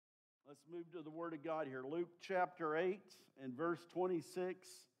Let's move to the Word of God here. Luke chapter 8 and verse 26.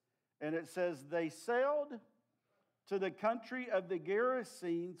 And it says, they sailed to the country of the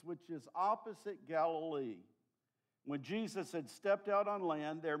Gerasenes, which is opposite Galilee. When Jesus had stepped out on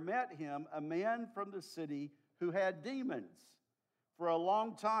land, there met him a man from the city who had demons. For a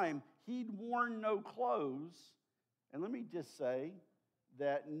long time, he'd worn no clothes. And let me just say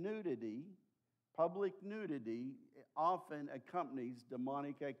that nudity, public nudity, often accompanies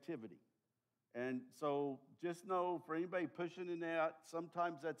demonic activity. And so just know, for anybody pushing in that,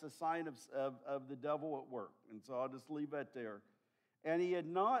 sometimes that's a sign of the devil at work. And so I'll just leave that there. And he had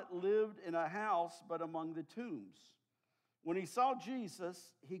not lived in a house, but among the tombs. When he saw Jesus,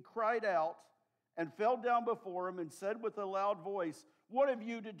 he cried out and fell down before him and said with a loud voice, "What have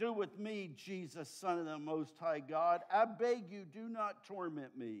you to do with me, Jesus, Son of the Most High God? I beg you, do not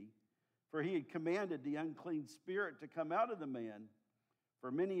torment me." For he had commanded the unclean spirit to come out of the man.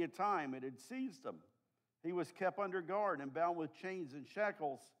 For many a time it had seized him. He was kept under guard and bound with chains and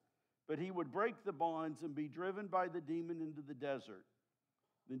shackles, but he would break the bonds and be driven by the demon into the desert.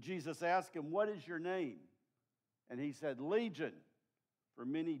 Then Jesus asked him, "What is your name?" And he said, "Legion," for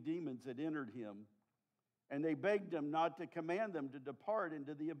many demons had entered him. And they begged him not to command them to depart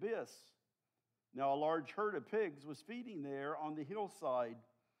into the abyss. Now a large herd of pigs was feeding there on the hillside,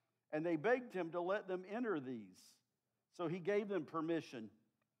 and they begged him to let them enter these. So he gave them permission.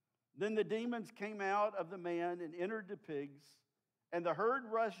 Then the demons came out of the man and entered the pigs, and the herd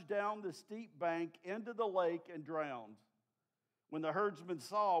rushed down the steep bank into the lake and drowned. When the herdsmen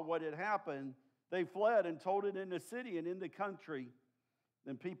saw what had happened, they fled and told it in the city and in the country.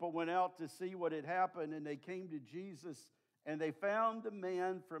 Then people went out to see what had happened, and they came to Jesus, and they found the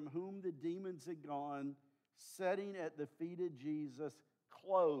man from whom the demons had gone, sitting at the feet of Jesus,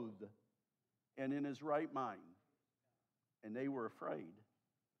 clothed and in his right mind. And they were afraid.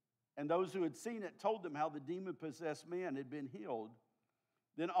 And those who had seen it told them how the demon-possessed man had been healed.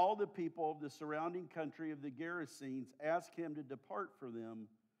 Then all the people of the surrounding country of the Gerasenes asked him to depart from them,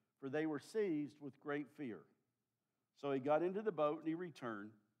 for they were seized with great fear. So he got into the boat and he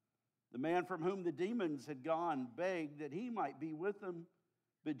returned. The man from whom the demons had gone begged that he might be with them,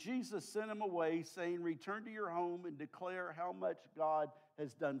 but Jesus sent him away, saying, "Return to your home and declare how much God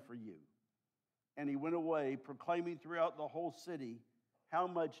has done for you." And he went away, proclaiming throughout the whole city how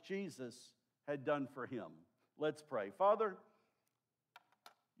much Jesus had done for him. Let's pray. Father,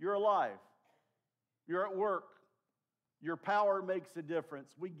 you're alive. You're at work. Your power makes a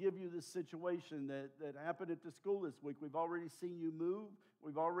difference. We give you this situation that happened at the school this week. We've already seen you move.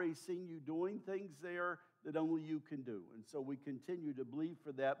 We've already seen you doing things there that only you can do. And so we continue to believe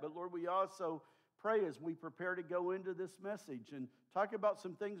for that. But Lord, we also pray as we prepare to go into this message and talk about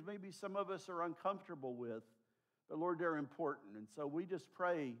some things maybe some of us are uncomfortable with. But Lord, they're important. And so we just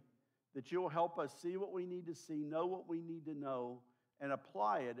pray that you'll help us see what we need to see, know what we need to know, and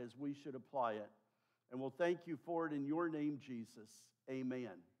apply it as we should apply it. And we'll thank you for it in your name, Jesus.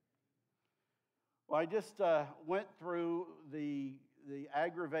 Amen. Well, I just went through the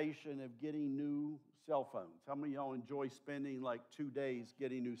aggravation of getting new cell phones. How many of y'all enjoy spending like 2 days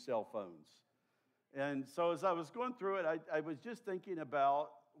getting new cell phones? And so as I was going through it, I was just thinking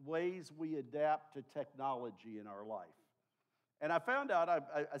about ways we adapt to technology in our life. And I found out,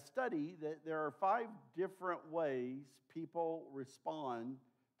 I studied that there are 5 different ways people respond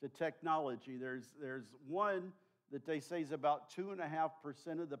to technology. There's one that they say is about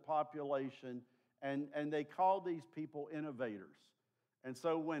 2.5% of the population, and they call these people innovators. And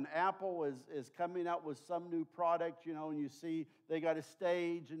so when Apple is coming out with some new product, you know, and you see they got a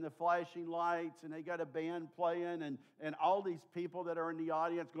stage and the flashing lights and they got a band playing and all these people that are in the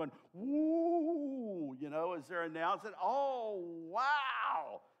audience going, "Woo!" You know, as they're announcing, "Oh,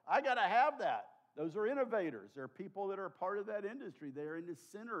 wow, I got to have that." Those are innovators. They're people that are part of that industry. They're in the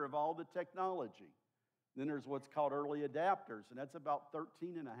center of all the technology. Then there's what's called early adapters, and that's about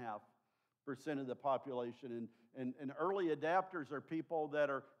 13.5% of the population. And early adapters are people that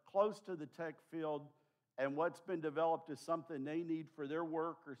are close to the tech field, and what's been developed is something they need for their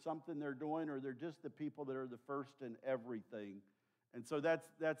work or something they're doing, or they're just the people that are the first in everything. And so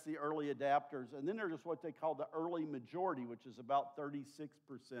that's the early adapters. And then there's what they call the early majority, which is about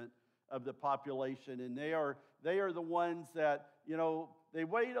 36% of the population. And they are the ones that, you know, they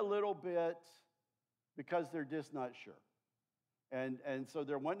wait a little bit because they're just not sure. And so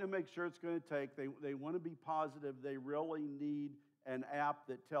they're wanting to make sure it's going to take. They want to be positive. They really need an app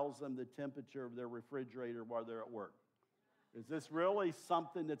that tells them the temperature of their refrigerator while they're at work. Is this really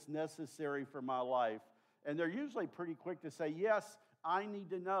something that's necessary for my life? And they're usually pretty quick to say, yes, I need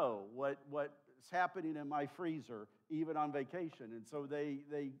to know what happening in my freezer, even on vacation. And so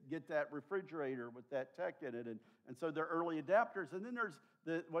they get that refrigerator with that tech in it. And so they're early adapters. And then there's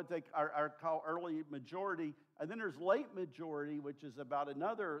what they are called early majority. And then there's late majority, which is about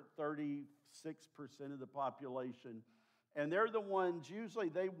another 36% of the population. And they're the ones, usually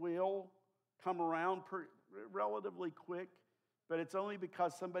they will come around relatively quick, but it's only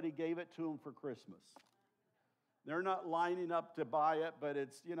because somebody gave it to them for Christmas. They're not lining up to buy it, but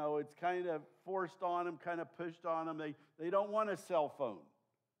it's, it's kind of forced on them, kind of pushed on them. They don't want a cell phone.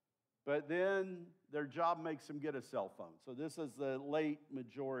 But then their job makes them get a cell phone. So this is the late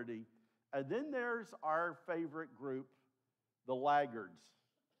majority. And then there's our favorite group, the laggards.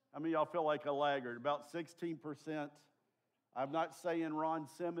 How many of y'all feel like a laggard? About 16%. I'm not saying Ron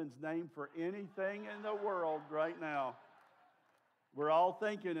Simmons' name for anything in the world right now. We're all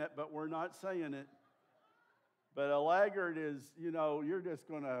thinking it, but we're not saying it. But a laggard is, you're just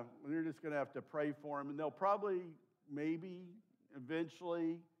gonna have to pray for them, and they'll probably, maybe,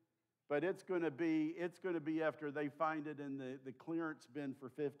 eventually, but it's gonna be after they find it in the clearance bin for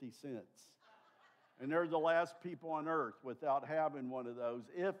 50 cents. And they're the last people on earth without having one of those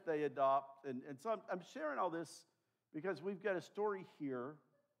if they adopt. And so I'm sharing all this because we've got a story here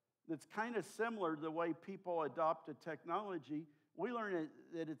that's kind of similar to the way people adopted technology. We learn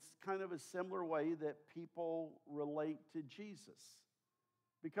that it's kind of a similar way that people relate to Jesus.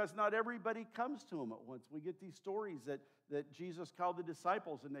 Because not everybody comes to him at once. We get these stories that Jesus called the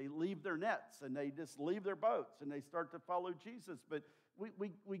disciples, and they leave their nets, and they just leave their boats, and they start to follow Jesus. But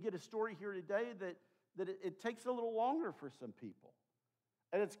we get a story here today that it takes a little longer for some people.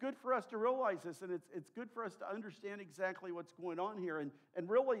 And it's good for us to realize this, and it's good for us to understand exactly what's going on here. And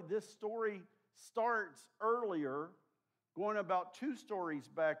really, this story starts earlier, going about 2 stories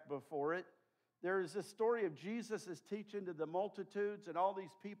back before it. There's this story of Jesus is teaching to the multitudes, and all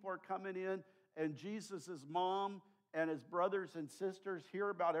these people are coming in, and Jesus' mom and his brothers and sisters hear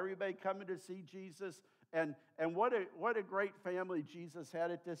about everybody coming to see Jesus. And what a great family Jesus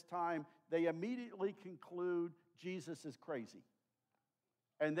had at this time. They immediately conclude Jesus is crazy.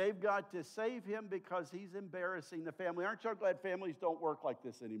 And they've got to save him because he's embarrassing the family. Aren't y'all glad families don't work like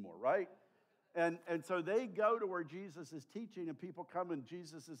this anymore, right? And so they go to where Jesus is teaching, and people come, and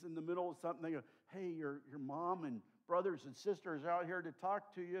Jesus is in the middle of something. They go, hey, your mom and brothers and sisters are out here to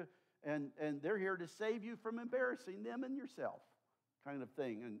talk to you, and they're here to save you from embarrassing them and yourself, kind of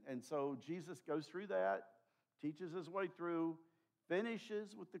thing. And so Jesus goes through that, teaches his way through,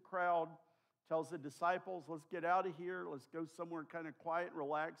 finishes with the crowd, tells the disciples, let's get out of here. Let's go somewhere kind of quiet and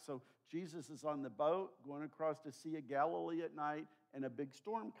relaxed. So Jesus is on the boat going across the Sea of Galilee at night, and a big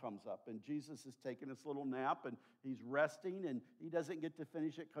storm comes up. And Jesus is taking this little nap, and he's resting, and he doesn't get to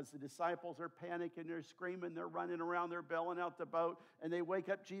finish it because the disciples are panicking. They're screaming. They're running around. They're bailing out the boat. And they wake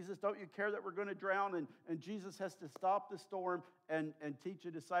up, Jesus, don't you care that we're going to drown? And Jesus has to stop the storm and teach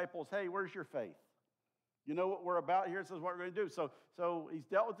the disciples, hey, where's your faith? You know what we're about here? This is what we're going to do. So he's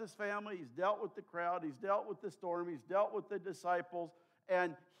dealt with his family. He's dealt with the crowd. He's dealt with the storm. He's dealt with the disciples.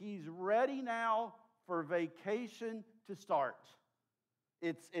 And he's ready now for vacation to start.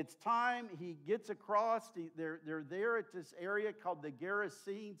 It's time. He gets across. They're there at this area called the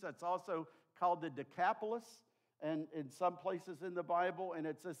Gerasenes. That's also called the Decapolis, and in some places in the Bible. And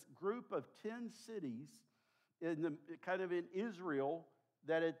it's this group of 10 cities kind of in Israel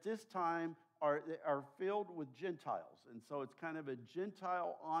that at this time are filled with Gentiles. And so it's kind of a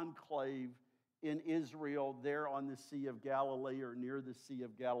Gentile enclave in Israel there on the Sea of Galilee or near the Sea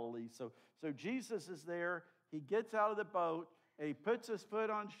of Galilee. So Jesus is there. He gets out of the boat. And he puts his foot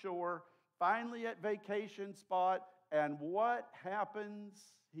on shore, finally at vacation spot. And what happens?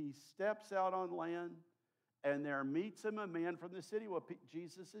 He steps out on land, and there meets him a man from the city. Well,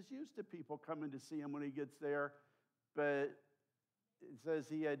 Jesus is used to people coming to see him when he gets there. But it says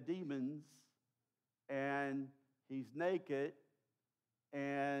he had demons, and he's naked,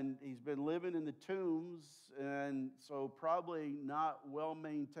 and he's been living in the tombs, and so probably not well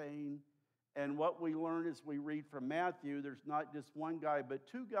maintained. And what we learn as we read from Matthew, there's not just one guy, but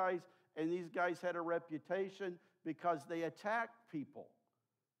 2 guys, and these guys had a reputation because they attacked people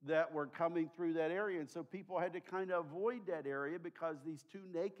that were coming through that area. And so people had to kind of avoid that area because these 2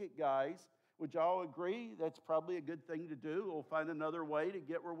 naked guys, would y'all agree that's probably a good thing to do? We'll find another way to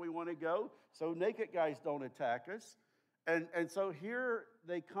get where we want to go. So naked guys don't attack us. And so here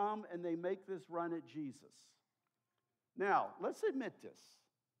they come and they make this run at Jesus. Now, let's admit this.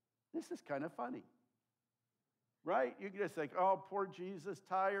 This is kind of funny, right? You can just think, oh, poor Jesus,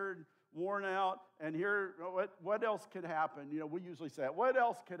 tired, worn out, and here, what else could happen? We usually say, what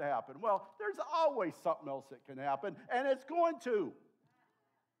else could happen? Well, there's always something else that can happen, and it's going to.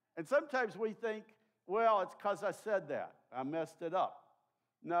 And sometimes we think, well, it's because I said that. I messed it up.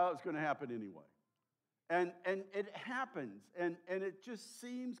 No, it's going to happen anyway. And it happens. And it just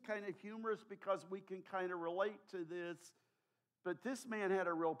seems kind of humorous because we can kind of relate to this. But this man had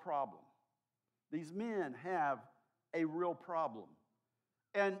a real problem. These men have a real problem.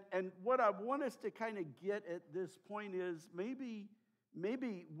 And what I want us to kind of get at this point is maybe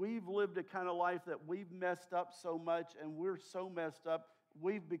we've lived a kind of life that we've messed up so much, and we're so messed up,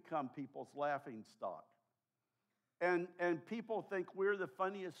 we've become people's laughing stock. And people think we're the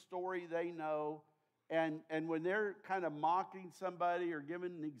funniest story they know. And when they're kind of mocking somebody or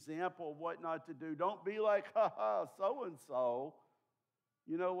giving an example of what not to do, don't be like, ha ha, so-and-so.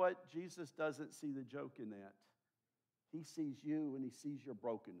 You know what? Jesus doesn't see the joke in that. He sees you and he sees your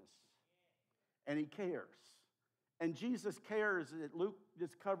brokenness. And he cares. And Jesus cares. Luke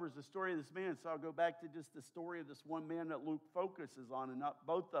just covers the story of this man. So I'll go back to just the story of this one man that Luke focuses on, and not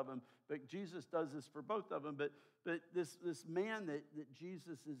both of them. But Jesus does this for both of them. But this man that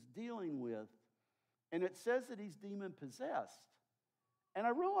Jesus is dealing with, and it says that he's demon-possessed. And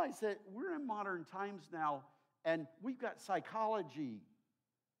I realize that we're in modern times now, and we've got psychology.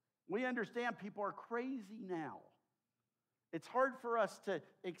 We understand people are crazy now. It's hard for us to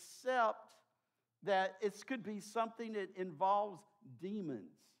accept that it could be something that involves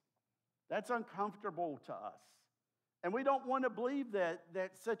demons. That's uncomfortable to us. And we don't want to believe that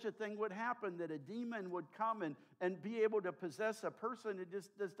such a thing would happen, that a demon would come and be able to possess a person. It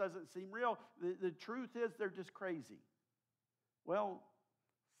just doesn't seem real. The truth is they're just crazy. Well,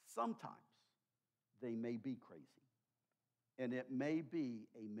 sometimes they may be crazy. And it may be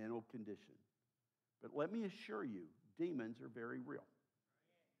a mental condition. But let me assure you, demons are very real.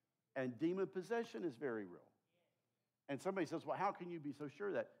 And demon possession is very real. And somebody says, well, how can you be so sure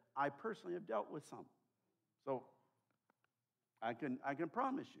of that? I personally have dealt with some. So I can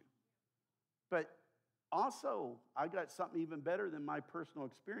promise you. But also, I got something even better than my personal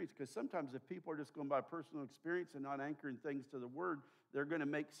experience, because sometimes if people are just going by personal experience and not anchoring things to the Word, they're going to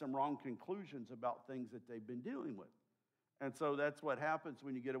make some wrong conclusions about things that they've been dealing with. And so that's what happens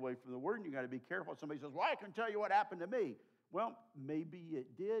when you get away from the Word, and you got to be careful. Somebody says, well, I can tell you what happened to me. Well, maybe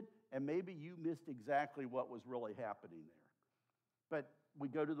it did, and maybe you missed exactly what was really happening there. But we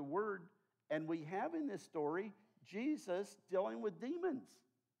go to the Word, and we have in this story Jesus dealing with demons.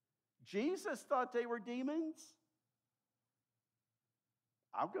 Jesus thought they were demons.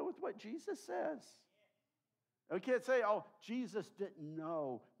 I'll go with what Jesus says. We can't say, oh, Jesus didn't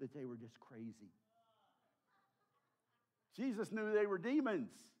know that they were just crazy. Jesus knew they were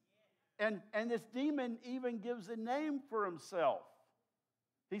demons. And this demon even gives a name for himself.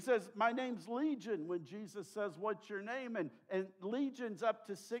 He says, my name's Legion, when Jesus says, what's your name? And Legion's up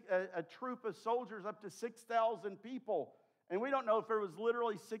to a troop of soldiers, up to 6,000 people. And we don't know if there was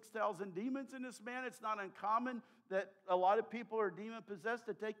literally 6,000 demons in this man. It's not uncommon that a lot of people are demon-possessed,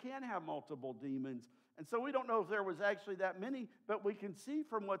 that they can have multiple demons. And so we don't know if there was actually that many, but we can see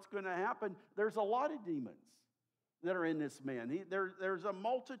from what's going to happen, there's a lot of demons that are in this man. There's a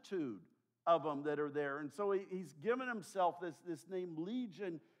multitude of them that are there. And so he's given himself this name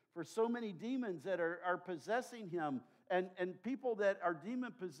Legion for so many demons that are possessing him. And people that are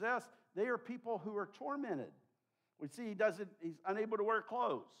demon-possessed, they are people who are tormented. We see he's unable to wear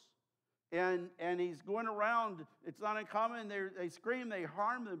clothes. And he's going around, it's not uncommon, they scream, they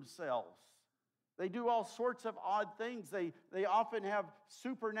harm themselves. They do all sorts of odd things. They often have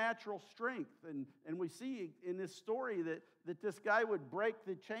supernatural strength. And we see in this story that this guy would break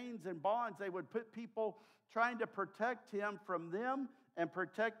the chains and bonds. They would put people trying to protect him from them and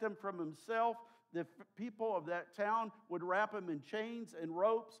protect him from himself. The people of that town would wrap him in chains and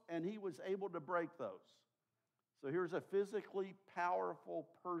ropes, and he was able to break those. So here's a physically powerful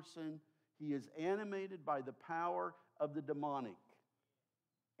person. He is animated by the power of the demonic.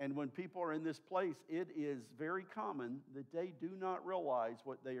 And when people are in this place, it is very common that they do not realize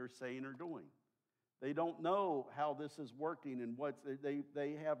what they are saying or doing. They don't know how this is working, and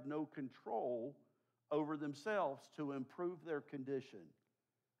they have no control over themselves to improve their condition.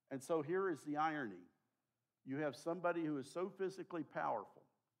 And so here is the irony. You have somebody who is so physically powerful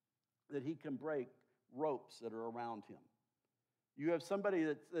that he can break ropes that are around him. You have somebody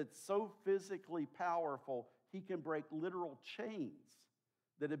that's so physically powerful, he can break literal chains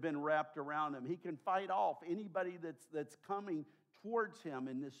that have been wrapped around him. He can fight off anybody that's coming towards him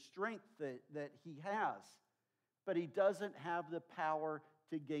in this strength that he has. But he doesn't have the power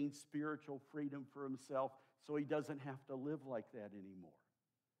to gain spiritual freedom for himself, so he doesn't have to live like that anymore.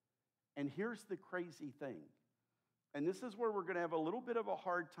 And here's the crazy thing. And this is where we're going to have a little bit of a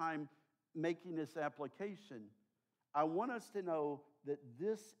hard time making this application. I want us to know that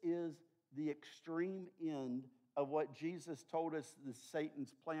this is the extreme end of what Jesus told us the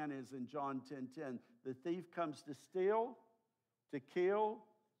Satan's plan is in John 10:10. The thief comes to steal, to kill,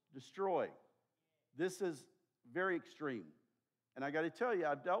 destroy. This is very extreme. And I got to tell you,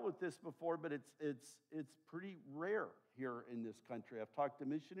 I've dealt with this before, but it's pretty rare here in this country. I've talked to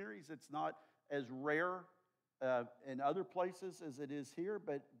missionaries. It's not as rare in other places as it is here,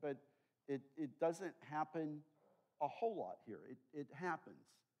 but it doesn't happen a whole lot here. It happens.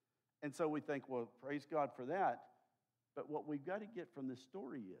 And so we think, well, praise God for that. But what we've got to get from this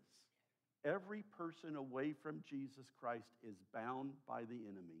story is every person away from Jesus Christ is bound by the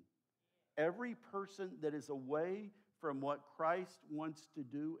enemy. Every person that is away from what Christ wants to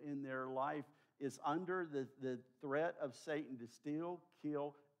do in their life is under the threat of Satan to steal,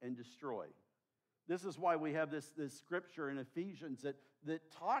 kill, and destroy. This is why we have this scripture in Ephesians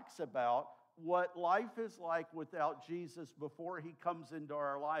that talks about what life is like without Jesus before he comes into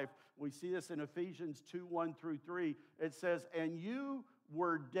our life. We see this in Ephesians 2:1-3. It says, "And you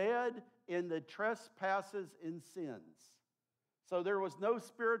were dead in the trespasses and sins." So there was no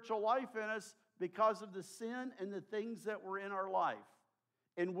spiritual life in us because of the sin and the things that were in our life,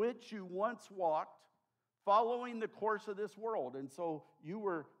 in which you once walked, following the course of this world. And so you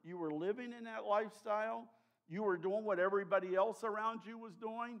were living in that lifestyle. You were doing what everybody else around you was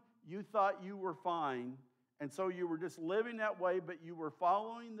doing. You thought you were fine. And so you were just living that way, but you were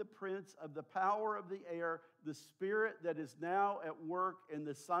following the prince of the power of the air, the spirit that is now at work in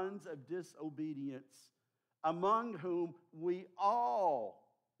the sons of disobedience, among whom we all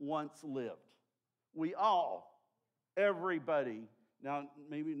once lived. We all, everybody, now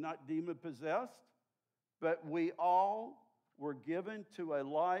maybe not demon-possessed, but we all were given to a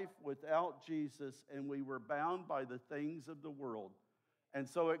life without Jesus, and we were bound by the things of the world. And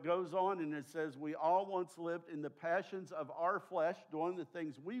so it goes on and it says, we all once lived in the passions of our flesh, doing the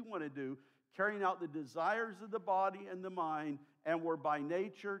things we want to do, carrying out the desires of the body and the mind, and were by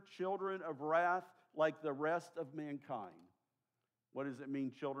nature children of wrath like the rest of mankind. What does it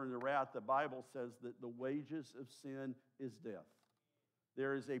mean, children of wrath? The Bible says that the wages of sin is death.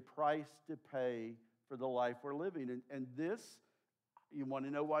 There is a price to pay for the life we're living. And this, you want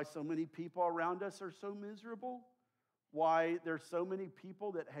to know why so many people around us are so miserable? Why there's so many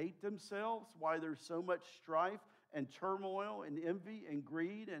people that hate themselves? Why there's so much strife and turmoil and envy and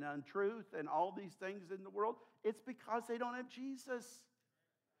greed and untruth and all these things in the world? It's because they don't have Jesus.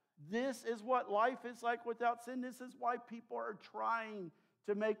 This is what life is like without sin. This is why people are trying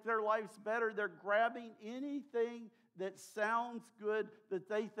to make their lives better. They're grabbing anything that sounds good that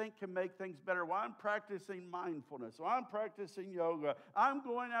they think can make things better. Well, I'm practicing mindfulness. Well, I'm practicing yoga. I'm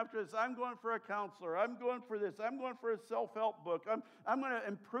going after this. I'm going for a counselor. I'm going for this. I'm going for a self-help book. I'm going to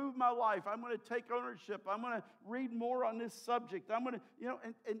improve my life. I'm going to take ownership. I'm going to read more on this subject. I'm going to,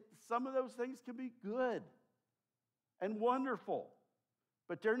 and some of those things can be good and wonderful,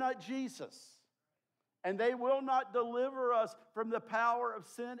 but they're not Jesus. And they will not deliver us from the power of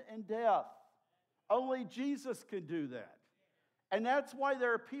sin and death. Only Jesus can do that. And that's why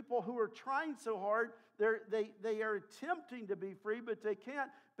there are people who are trying so hard. They are attempting to be free, but they can't.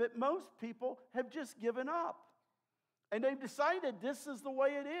 But most people have just given up. And they've decided this is the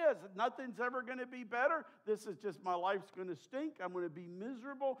way it is. Nothing's ever going to be better. This is just, my life's going to stink. I'm going to be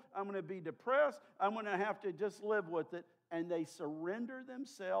miserable. I'm going to be depressed. I'm going to have to just live with it. And they surrender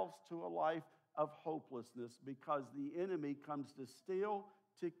themselves to a life of hopelessness because the enemy comes to steal,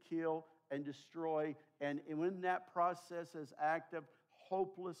 to kill, and destroy. And when that process is active,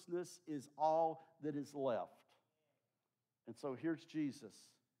 hopelessness is all that is left. And so here's Jesus.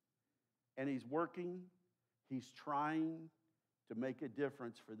 And he's working, he's trying to make a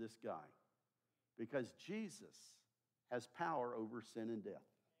difference for this guy. Because Jesus has power over sin and death.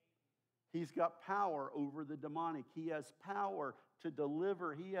 He's got power over the demonic. He has power to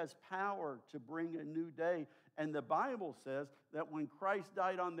deliver. He has power to bring a new day. And the Bible says that when Christ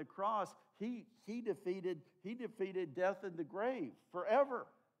died on the cross, he defeated death in the grave forever.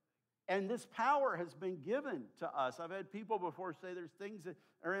 And this power has been given to us. I've had people before say there's things that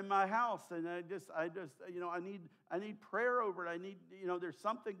are in my house, and I need prayer over it. I need, there's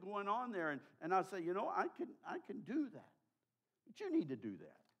something going on there. And I say, I can do that. But you need to do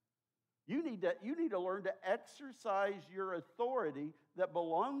that. You need to learn to exercise your authority that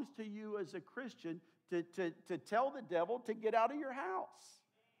belongs to you as a Christian to tell the devil to get out of your house.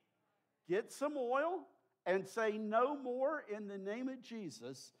 Get some oil and say, no more in the name of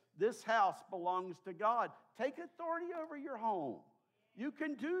Jesus. This house belongs to God. Take authority over your home. You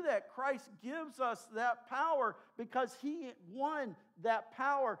can do that. Christ gives us that power because he won that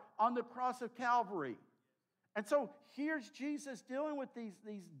power on the cross of Calvary. And so here's Jesus dealing with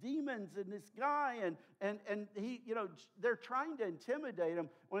these demons and this guy, and he, they're trying to intimidate him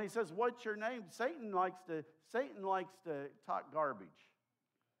when he says, "What's your name?" Satan likes to talk garbage.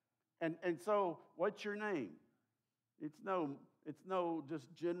 And so, what's your name? It's no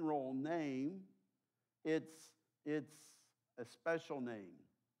just general name. It's a special name.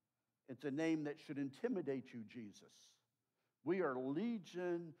 It's a name that should intimidate you, Jesus. We are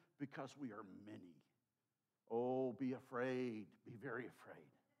legion because we are many. Oh, be afraid. Be very afraid.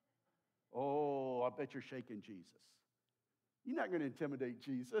 Oh, I bet you're shaking Jesus. You're not going to intimidate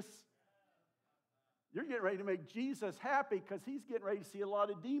Jesus. You're getting ready to make Jesus happy because he's getting ready to see a lot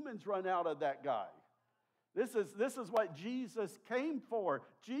of demons run out of that guy. This is what Jesus came for.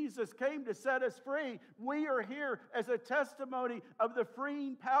 Jesus came to set us free. We are here as a testimony of the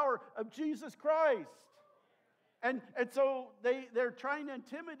freeing power of Jesus Christ. And so they're trying to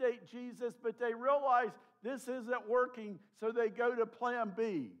intimidate Jesus, but they realize this isn't working, so they go to plan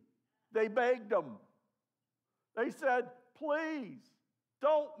B. They begged him. They said, "Please,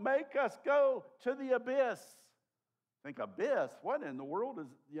 don't make us go to the abyss." Think abyss? What in the world is,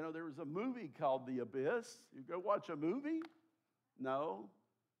 there was a movie called The Abyss. You go watch a movie? No.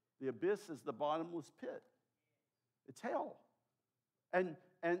 The abyss is the bottomless pit. It's hell. And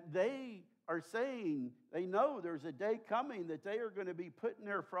they are saying, they know there's a day coming that they are going to be put in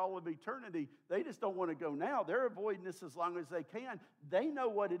there for all of eternity. They just don't want to go now. They're avoiding this as long as they can. They know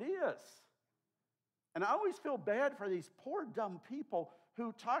what it is. And I always feel bad for these poor dumb people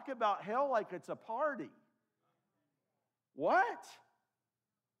who talk about hell like it's a party. What?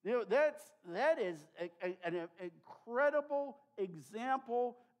 That is an incredible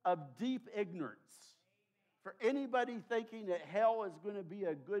example of deep ignorance. For anybody thinking that hell is going to be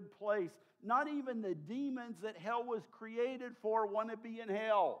a good place, not even the demons that hell was created for want to be in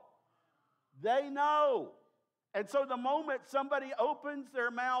hell. They know. And so the moment somebody opens their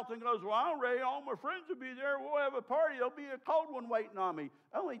mouth and goes, "Well, I'm ready, all my friends will be there, we'll have a party, there'll be a cold one waiting on me."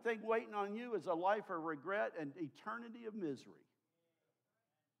 The only thing waiting on you is a life of regret and eternity of misery.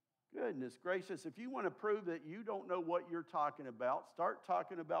 Goodness gracious, if you want to prove that you don't know what you're talking about, start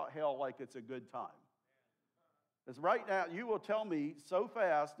talking about hell like it's a good time. Because right now, you will tell me so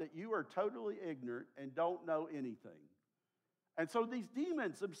fast that you are totally ignorant and don't know anything. And so these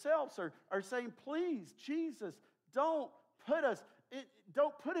demons themselves are saying, "Please, Jesus, don't put us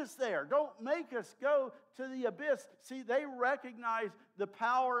there. Don't make us go to the abyss." See, they recognize the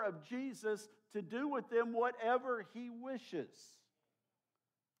power of Jesus to do with them whatever he wishes.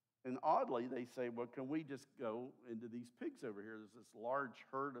 And oddly, they say, "Well, can we just go into these pigs over here? There's this large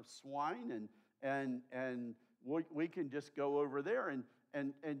herd of swine, and we can just go over there."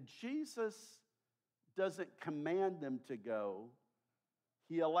 And Jesus doesn't command them to go.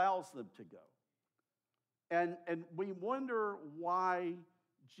 He allows them to go. And we wonder why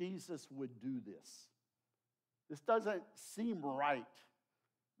Jesus would do this. This doesn't seem right,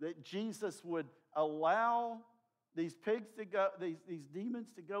 that Jesus would allow these pigs to go, these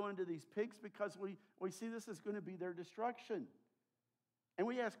demons to go into these pigs, because we see this is going to be their destruction. And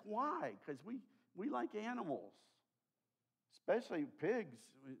we ask why? Because we like animals. Especially pigs,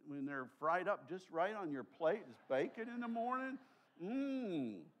 when they're fried up just right on your plate. It's bacon in the morning.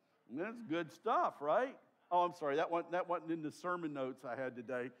 That's good stuff, right? Oh, I'm sorry, that wasn't in the sermon notes I had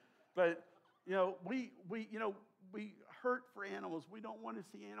today. But we hurt for animals. We don't want to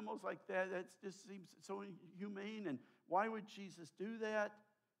see animals like that. That just seems so inhumane. And why would Jesus do that?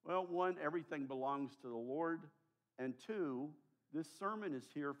 Well, one, everything belongs to the Lord. And two, this sermon is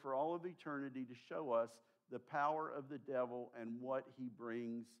here for all of eternity to show us the power of the devil and what he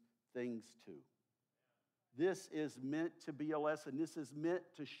brings things to. This is meant to be a lesson. This is meant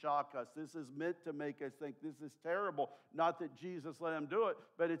to shock us. This is meant to make us think this is terrible. Not that Jesus let him do it,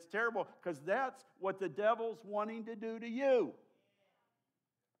 but it's terrible because that's what the devil's wanting to do to you.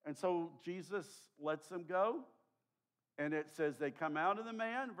 And so Jesus lets them go. And it says they come out of the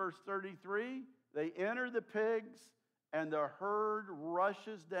man, verse 33. They enter the pigs, and the herd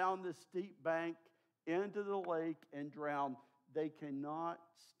rushes down the steep bank into the lake and drown. They cannot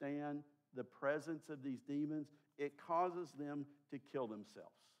stand the presence of these demons. It causes them to kill themselves.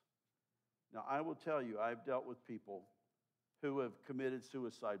 Now, I will tell you, I've dealt with people who have committed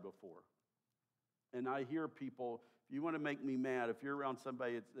suicide before. And I hear people, if you want to make me mad, if you're around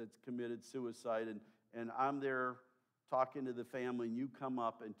somebody that's committed suicide and I'm there talking to the family and you come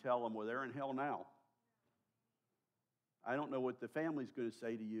up and tell them, well, they're in hell now. I don't know what the family's going to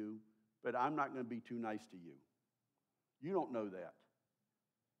say to you, but I'm not going to be too nice to you. You don't know that.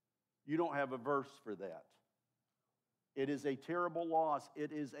 You don't have a verse for that. It is a terrible loss.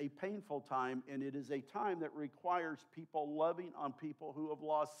 It is a painful time, and it is a time that requires people loving on people who have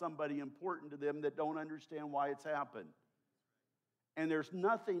lost somebody important to them that don't understand why it's happened. And there's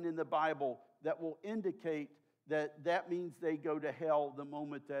nothing in the Bible that will indicate that that means they go to hell the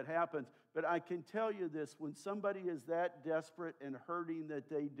moment that happens. But I can tell you this, when somebody is that desperate and hurting that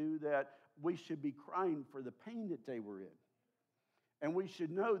they do that, we should be crying for the pain that they were in. And we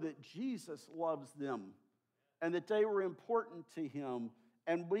should know that Jesus loves them and that they were important to him.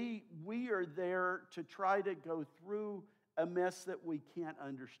 And we are there to try to go through a mess that we can't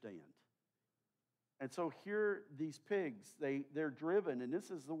understand. And so here, these pigs, they're driven, and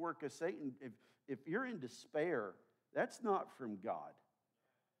this is the work of Satan. If you're in despair, that's not from God.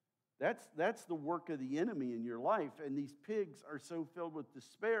 That's the work of the enemy in your life. And these pigs are so filled with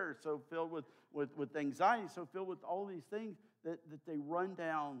despair, so filled with anxiety, so filled with all these things that they run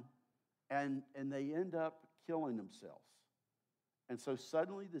down and they end up killing themselves. And so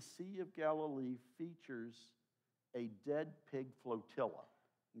suddenly the Sea of Galilee features a dead pig flotilla.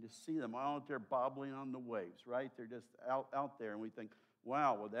 You just see them out there bobbling on the waves, right? They're just out there, and we think,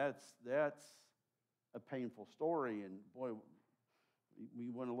 wow, well, that's a painful story, and boy, we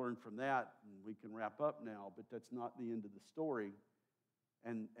want to learn from that, and we can wrap up now, but that's not the end of the story.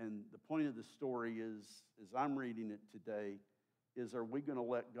 And the point of the story is, as I'm reading it today, is are we going to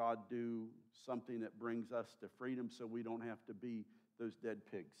let God do something that brings us to freedom so we don't have to be those dead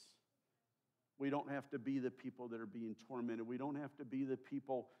pigs? We don't have to be the people that are being tormented. We don't have to be the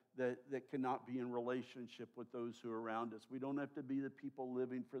people that cannot be in relationship with those who are around us. We don't have to be the people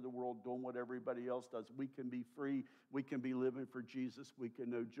living for the world, doing what everybody else does. We can be free. We can be living for Jesus. We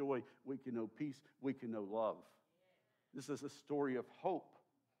can know joy. We can know peace. We can know love. This is a story of hope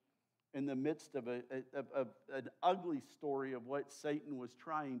in the midst of an ugly story of what Satan was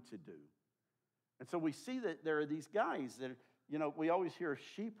trying to do. And so we see that there are these guys that, we always hear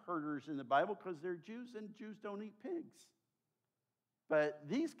sheep herders in the Bible because they're Jews, and Jews don't eat pigs. But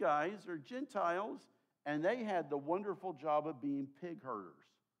these guys are Gentiles, and they had the wonderful job of being pig herders.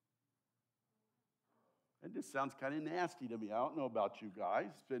 It just sounds kind of nasty to me. I don't know about you guys,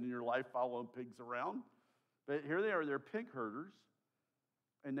 spending your life following pigs around. But here they are, they're pig herders,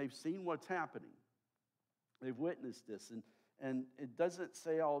 and they've seen what's happening. They've witnessed this, and it doesn't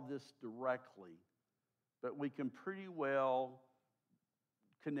say all this directly, but we can pretty well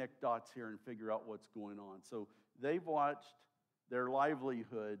connect dots here and figure out what's going on. So they've watched their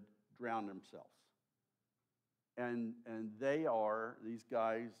livelihood drown themselves. And these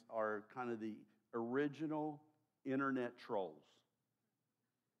guys are kind of the original internet trolls.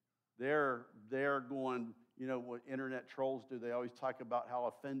 They're going, what internet trolls do. They always talk about how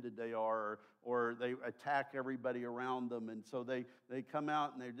offended they are, or they attack everybody around them. And so they come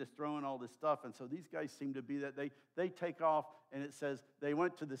out and they're just throwing all this stuff. And so these guys seem to be that. They take off, and it says they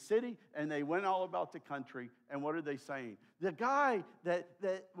went to the city and they went all about the country. And what are they saying? The guy that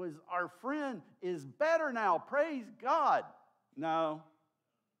was our friend is better now. Praise God. No.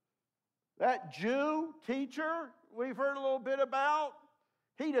 That Jew teacher we've heard a little bit about,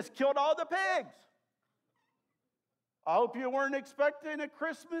 he just killed all the pigs. I hope you weren't expecting a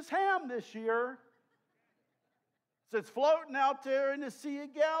Christmas ham this year. It's floating out there in the Sea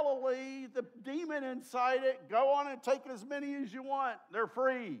of Galilee, the demon inside it. Go on and take as many as you want. They're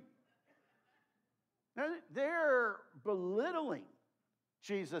free. They're belittling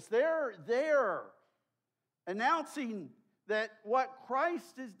Jesus. They're announcing that what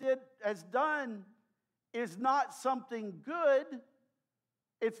Christ has done is not something good.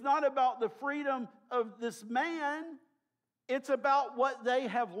 It's not about the freedom of this man. It's about what they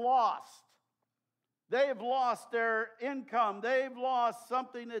have lost. They've lost their income. They've lost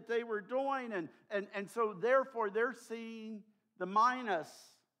something that they were doing. And so therefore they're seeing the minus.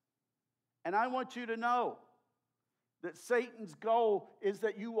 And I want you to know that Satan's goal is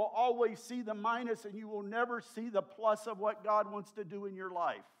that you will always see the minus and you will never see the plus of what God wants to do in your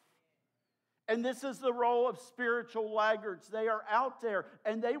life. And this is the role of spiritual laggards. They are out there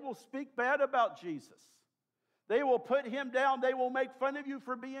and they will speak bad about Jesus. They will put him down. They will make fun of you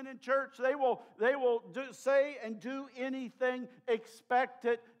for being in church. They will say and do anything, expect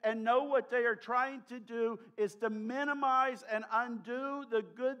it, and know what they are trying to do is to minimize and undo the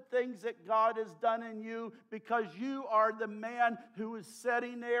good things that God has done in you, because you are the man who is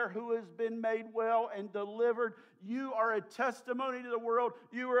sitting there, who has been made well and delivered. You are a testimony to the world.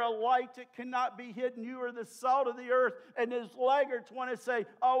 You are a light that cannot be hidden. You are the salt of the earth. And his laggards want to say,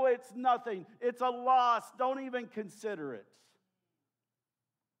 oh, it's nothing. It's a loss. Don't even consider it.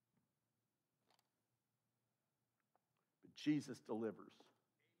 But Jesus delivers.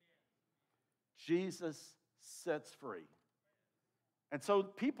 Jesus sets free. And so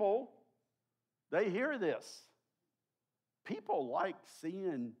people, they hear this. People like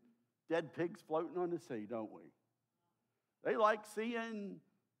seeing dead pigs floating on the sea, don't we? They like seeing,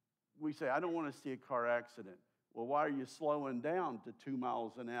 we say, I don't want to see a car accident. Well, why are you slowing down to 2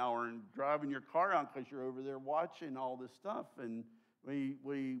 miles an hour and driving your car out? Because you're over there watching all this stuff. And we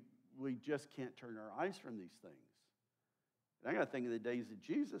just can't turn our eyes from these things. And I got to think of the days of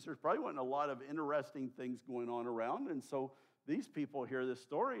Jesus. There's probably wasn't a lot of interesting things going on around. And so these people hear this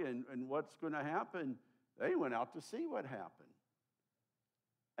story and what's going to happen. They went out to see what happened.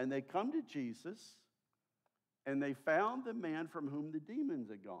 And they come to Jesus and they found the man from whom the demons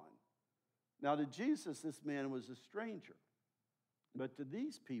had gone. Now, to Jesus, this man was a stranger. But to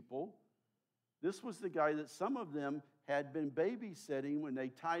these people, this was the guy that some of them had been babysitting when they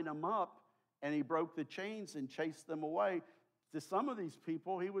tied him up and he broke the chains and chased them away. To some of these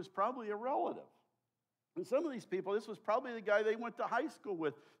people, he was probably a relative. And some of these people, this was probably the guy they went to high school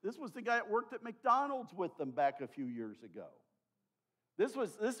with. This was the guy that worked at McDonald's with them back a few years ago. This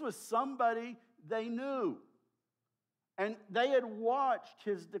was somebody they knew. And they had watched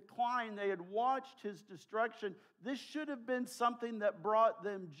his decline. They had watched his destruction. This should have been something that brought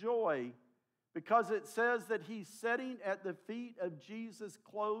them joy, because it says that he's sitting at the feet of Jesus,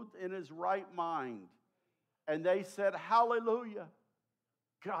 clothed in his right mind. And they said, hallelujah,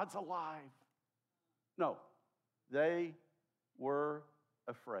 God's alive. No, they were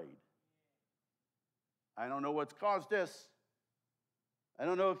afraid. I don't know what's caused this. I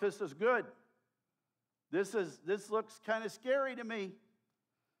don't know if this is good. This looks kind of scary to me.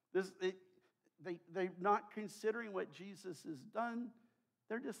 They're not considering what Jesus has done.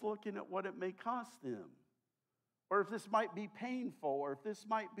 They're just looking at what it may cost them, or if this might be painful, or if this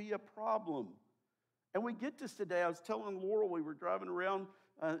might be a problem. And we get this today. I was telling Laurel, we were driving around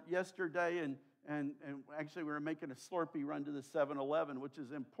yesterday, and actually we were making a Slurpee run to the 7-Eleven, which is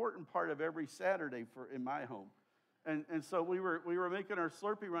an important part of every Saturday in my home. And so we were making our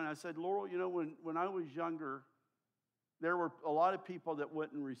Slurpee run. I said, Laurel, you know, when I was younger, there were a lot of people that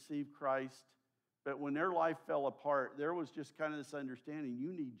wouldn't receive Christ, but when their life fell apart, there was just kind of this understanding,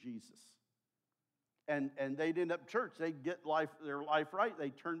 you need Jesus. And they'd end up in church. They'd get their life right.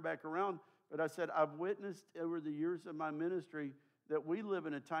 They'd turn back around. But I said, I've witnessed over the years of my ministry that we live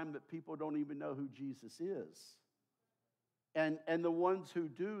in a time that people don't even know who Jesus is. And the ones who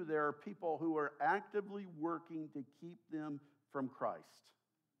do, there are people who are actively working to keep them from Christ.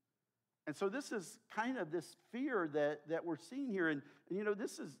 And so this is kind of this fear that we're seeing here. And you know,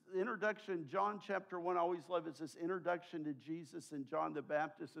 this is the introduction. John chapter 1, I always love is this introduction to Jesus and John the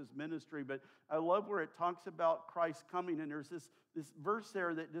Baptist's ministry. But I love where it talks about Christ coming. And there's this verse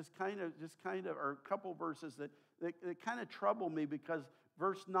there that just kind of, or a couple verses that kind of trouble me, because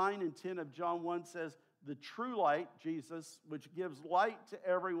verse 9 and 10 of John 1 says, the true light, Jesus, which gives light to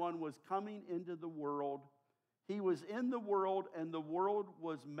everyone, was coming into the world. He was in the world, and the world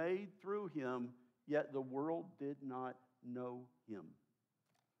was made through him, yet the world did not know him.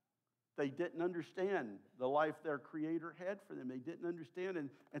 They didn't understand the life their Creator had for them. They didn't understand.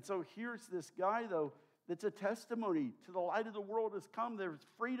 And so here's this guy, though, that's a testimony to the light of the world has come. There's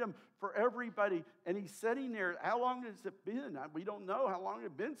freedom for everybody. And he's sitting there. How long has it been? We don't know how long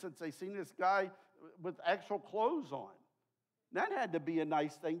it's been since they seen this guy with actual clothes on. That had to be a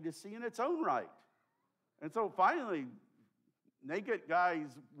nice thing to see in its own right. And so finally, naked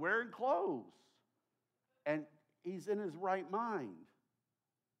guy's wearing clothes. And he's in his right mind.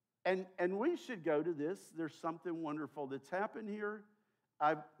 And we should go to this. There's something wonderful that's happened here.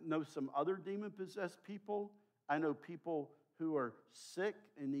 I know some other demon-possessed people. I know people who are sick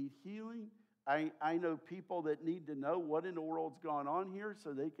and need healing. I know people that need to know what in the world's gone on here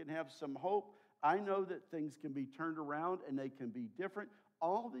so they can have some hope. I know that things can be turned around and they can be different.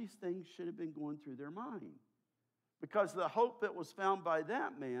 All these things should have been going through their mind, because the hope that was found by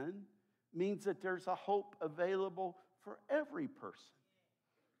that man means that there's a hope available for every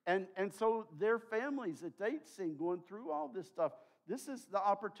person. And so their families that they'd seen going through all this stuff, this is the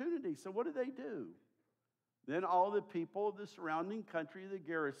opportunity. So what do? Then all the people of the surrounding country of the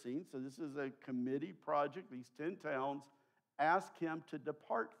Gerasenes, so this is a committee project, these 10 towns, asked him to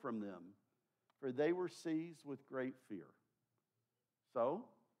depart from them, for they were seized with great fear. So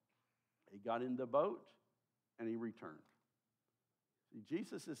he got in the boat and he returned. See,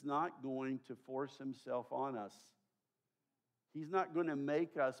 Jesus is not going to force himself on us. He's not going to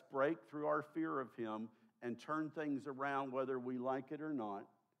make us break through our fear of him and turn things around whether we like it or not.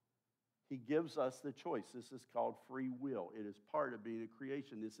 He gives us the choice. This is called free will. It is part of being a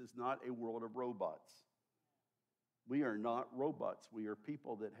creation. This is not a world of robots. We are not robots. We are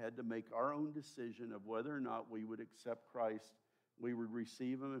people that had to make our own decision of whether or not we would accept Christ, we would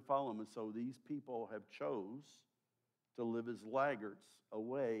receive him and follow him. And so these people have chose to live as laggards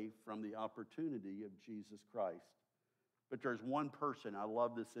away from the opportunity of Jesus Christ. But there's one person, I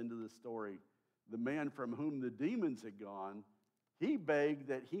love this end of the story, the man from whom the demons had gone, he begged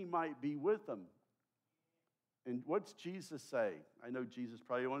that he might be with them. And what's Jesus say? I know Jesus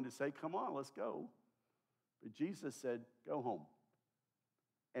probably wanted to say, come on, let's go. But Jesus said, go home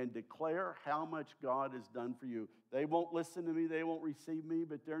and declare how much God has done for you. They won't listen to me, they won't receive me,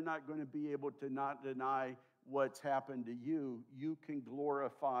 but they're not going to be able to not deny what's happened to you. You can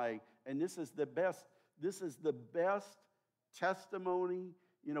glorify. And this is the best testimony.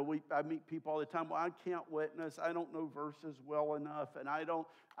 You know, I meet people all the time. Well, I can't witness. I don't know verses well enough, and I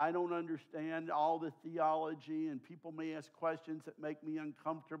don't understand all the theology, and people may ask questions that make me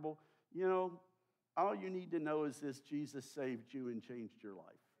uncomfortable. You know, all you need to know is this: Jesus saved you and changed your life.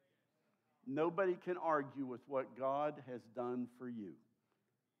 Nobody can argue with what God has done for you.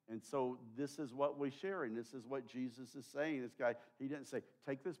 And so this is what we share, and this is what Jesus is saying. This guy, he didn't say,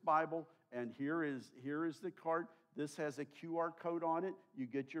 take this Bible, and here is the card. This has a QR code on it. You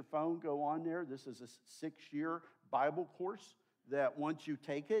get your phone, go on there. This is a 6-year Bible course that once you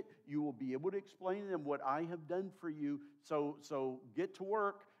take it, you will be able to explain to them what I have done for you. So get to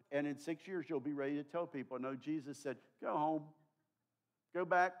work, and in 6 years, you'll be ready to tell people. No, Jesus said, go home. Go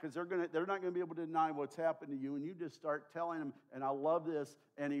back, because they're not going to be able to deny what's happened to you. And you just start telling them, and I love this.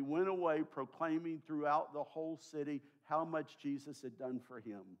 And he went away proclaiming throughout the whole city how much Jesus had done for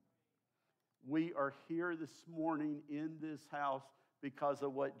him. We are here this morning in this house because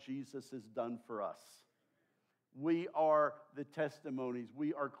of what Jesus has done for us. We are the testimonies.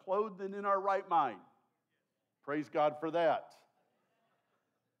 We are clothed and in our right mind. Praise God for that.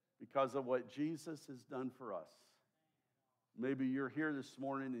 Because of what Jesus has done for us. Maybe you're here this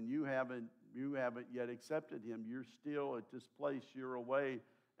morning and you haven't yet accepted him. You're still at this place. You're away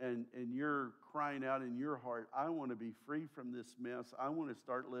and you're crying out in your heart, I want to be free from this mess. I want to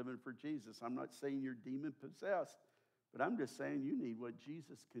start living for Jesus. I'm not saying you're demon possessed, but I'm just saying you need what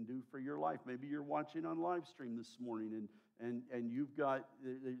Jesus can do for your life. Maybe you're watching on live stream this morning and you've got,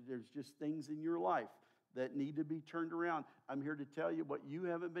 there's just things in your life that need to be turned around. I'm here to tell you what you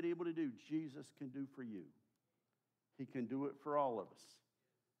haven't been able to do, Jesus can do for you. He can do it for all of us.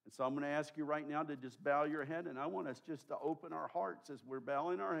 And so I'm going to ask you right now to just bow your head, and I want us just to open our hearts as we're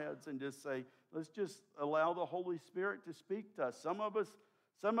bowing our heads and just say, let's just allow the Holy Spirit to speak to us. Some of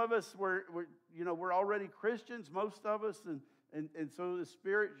us we're already Christians, most of us, and so the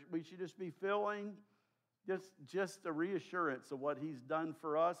Spirit, we should just be feeling just a reassurance of what he's done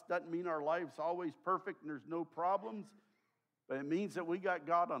for us. Doesn't mean our life's always perfect and there's no problems, but it means that we got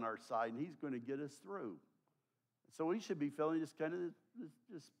God on our side and he's going to get us through. So we should be feeling just kind of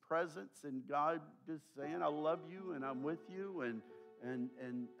this presence and God just saying, I love you and I'm with you and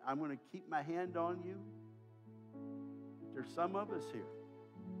I'm going to keep my hand on you. There's some of us here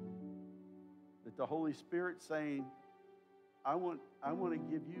that the Holy Spirit's saying, I want to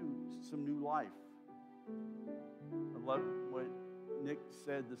give you some new life. I love what Nick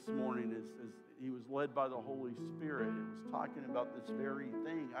said this morning as he was led by the Holy Spirit. It was talking about this very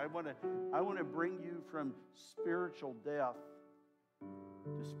thing. I want to bring you from spiritual death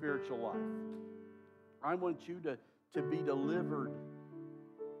to spiritual life. I want you to be delivered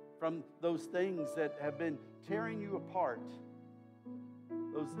from those things that have been tearing you apart.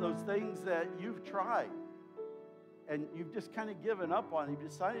 Those things that you've tried and you've just kind of given up on. You've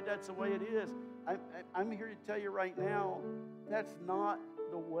decided that's the way it is. I'm here to tell you right now, that's not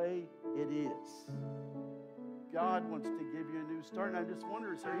the way it is. God wants to give you a new start. And I just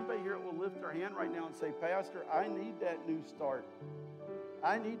wonder, is there anybody here that will lift their hand right now and say, Pastor, I need that new start.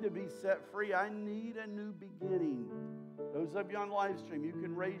 I need to be set free. I need a new beginning. Those of you on live stream, you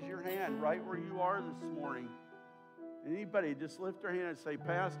can raise your hand right where you are this morning. Anybody, just lift their hand and say,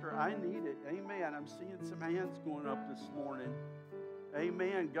 Pastor, I need it. Amen. I'm seeing some hands going up this morning.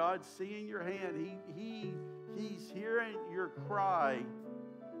 Amen. God's seeing your hand. He's hearing your cry.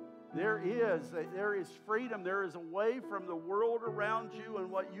 There is freedom. There is a way from the world around you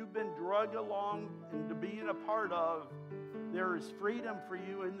and what you've been drugged along into being a part of. There is freedom for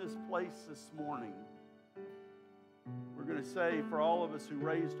you in this place this morning. We're going to say for all of us who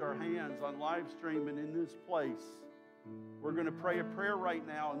raised our hands on live stream and in this place, we're going to pray a prayer right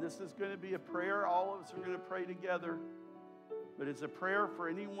now. And this is going to be a prayer all of us are going to pray together. But it's a prayer for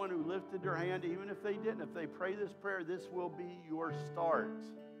anyone who lifted their hand, even if they didn't. If they pray this prayer, this will be your start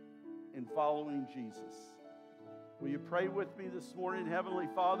in following Jesus. Will you pray with me this morning, Heavenly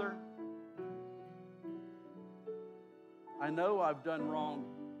Father? I know I've done wrong.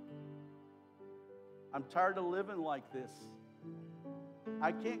 I'm tired of living like this.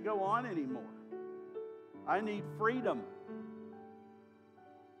 I can't go on anymore. I need freedom.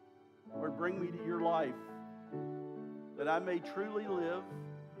 Lord, bring me to your life that I may truly live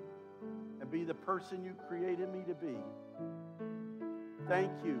and be the person you created me to be.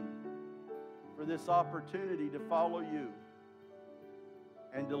 Thank you for this opportunity to follow you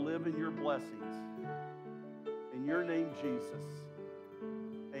and to live in your blessings. In your name, Jesus.